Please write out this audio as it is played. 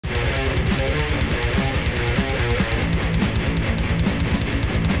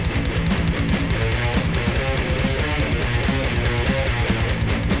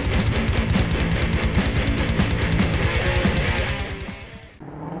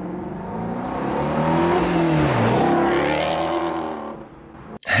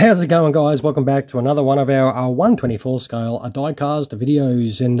How's it going, guys? Welcome back to another one of our 1/24 scale diecast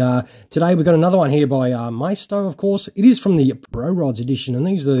videos, and today we've got another one here by Maisto. Of course, it is from the Pro Rodz edition, and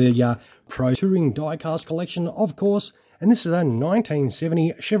these are the Pro Touring diecast collection, of course, and this is a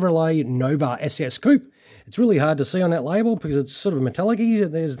 1970 Chevrolet Nova SS Coupe. It's really hard to see on that label because it's sort of metallic-y.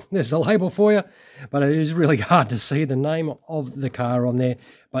 There's the label for you, but it is really hard to see the name of the car on there.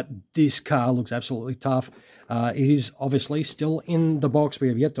 But this car looks absolutely tough. It is obviously still in the box. We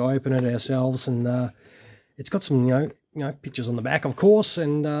have yet to open it ourselves, and it's got some you know pictures on the back, of course,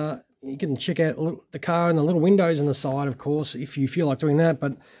 and you can check out the car and the little windows on the side, of course, if you feel like doing that.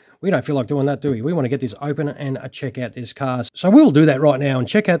 But we don't feel like doing that, do we? We want to get this open and check out this car. So we'll do that right now and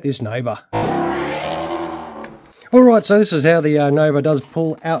check out this Nova. Alright, so this is how the Nova does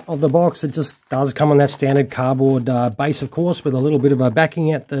pull out of the box. It just does come on that standard cardboard base, of course, with a little bit of a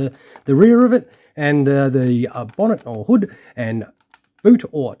backing at the rear of it, and the bonnet or hood and boot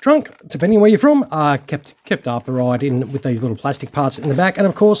or trunk, depending where you're from, are kept upright with these little plastic parts in the back, and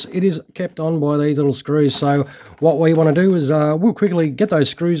of course it is kept on by these little screws. So what we want to do is we'll quickly get those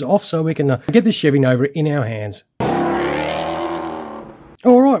screws off so we can get this Chevy Nova in our hands.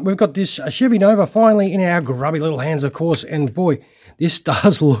 Alright, we've got this Chevy Nova finally in our grubby little hands, of course, and boy, this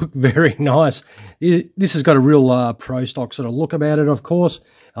does look very nice. This has got a real pro stock sort of look about it, of course.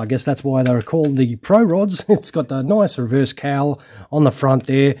 I guess that's why they're called the Pro Rodz. It's got the nice reverse cowl on the front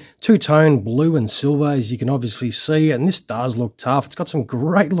there, two-tone blue and silver, as you can obviously see, and this does look tough. It's got some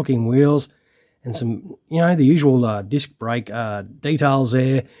great looking wheels and some, the usual disc brake details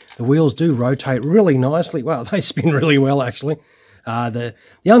there. The wheels do rotate really nicely. Well, they spin really well, actually. The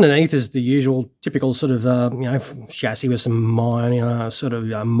underneath is the usual typical sort of chassis with some minor sort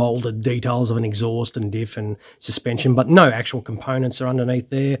of molded details of an exhaust and diff and suspension, but no actual components are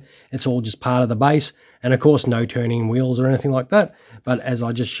underneath there. It's all just part of the base, and of course no turning wheels or anything like that. But as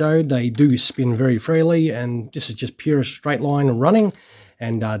I just showed, they do spin very freely, and this is just pure straight line running.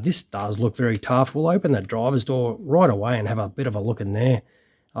 And this does look very tough. We'll open that driver's door right away and have a bit of a look in there.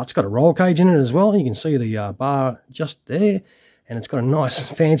 It's got a roll cage in it as well. You can see the bar just there. And it's got a nice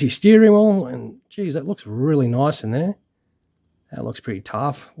fancy steering wheel, and geez, that looks really nice in there. That looks pretty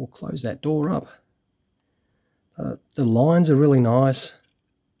tough. We'll close that door up. The lines are really nice.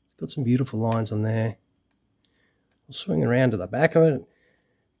 Got some beautiful lines on there. We'll swing around to the back of it.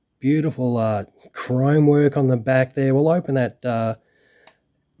 Beautiful chrome work on the back there. We'll open that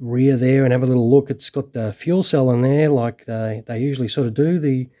rear there and have a little look. It's got the fuel cell in there like they usually sort of do.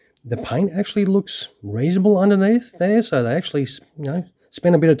 The paint actually looks reasonable underneath there, so they actually,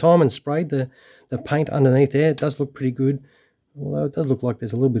 spent a bit of time and sprayed the paint underneath there. It does look pretty good, although it does look like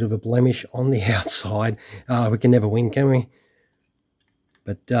there's a little bit of a blemish on the outside. We can never win, can we?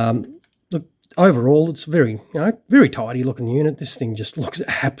 But look, overall, it's very, very tidy looking unit. This thing just looks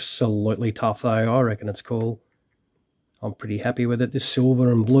absolutely tough, though. I reckon it's cool. I'm pretty happy with it. This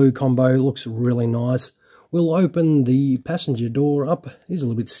silver and blue combo looks really nice. We'll open the passenger door up. It is a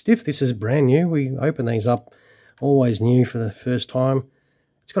little bit stiff. This is brand new. We open these up always new for the first time.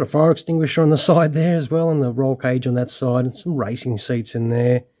 It's got a fire extinguisher on the side there as well, and the roll cage on that side, and some racing seats in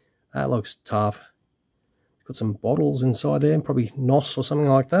there. That looks tough. Got some bottles inside there, probably NOS or something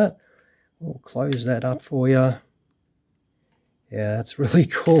like that. We'll close that up for you. Yeah, that's really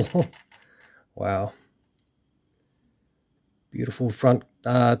cool. Wow. Beautiful front.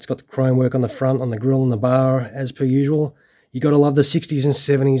 It's got the chrome work on the front, on the grille and the bar, as per usual. You got to love the 60s and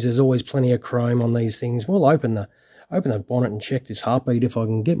 70s. There's always plenty of chrome on these things. We'll open the bonnet and check this heartbeat if I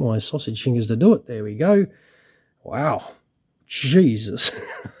can get my sausage fingers to do it. There we go. Wow, Jesus!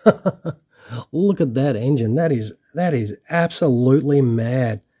 Look at that engine. That is absolutely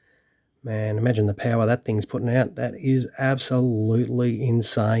mad, man. Imagine the power that thing's putting out. That is absolutely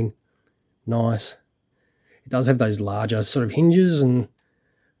insane. Nice. It does have those larger sort of hinges, and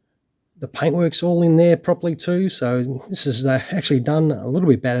the paintwork's all in there properly too, so this is actually done a little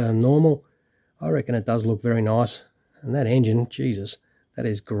bit better than normal. I reckon it does look very nice. And that engine, Jesus, that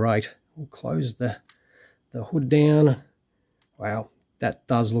is great. We'll close the hood down. Wow, that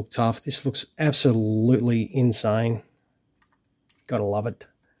does look tough. This looks absolutely insane. Gotta love it.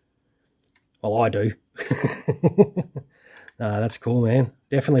 Well, I do. Nah, that's cool, man.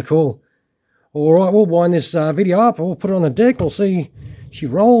 Definitely cool. All right, we'll wind this video up. We'll put it on the deck. We'll see she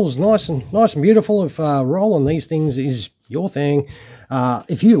rolls nice and beautiful. If rolling these things is your thing,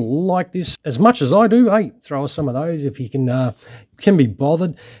 if you like this as much as I do, hey, throw us some of those if you can be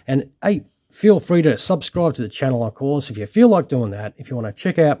bothered. And hey, feel free to subscribe to the channel, of course, if you feel like doing that. If you want to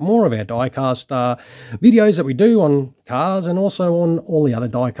check out more of our diecast videos that we do on cars and also on all the other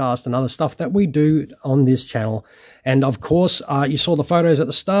diecast and other stuff that we do on this channel. And of course, you saw the photos at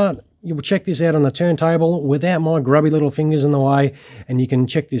the start. You will check this out on the turntable without my grubby little fingers in the way, and you can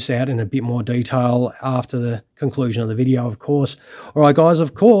check this out in a bit more detail after the conclusion of the video, of course. All right, guys,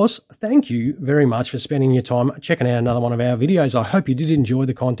 of course, thank you very much for spending your time checking out another one of our videos. I hope you did enjoy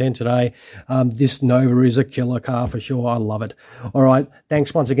the content today. This Nova is a killer car for sure. I love it. All right,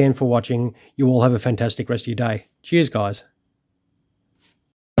 thanks once again for watching. You all have a fantastic rest of your day. Cheers, guys.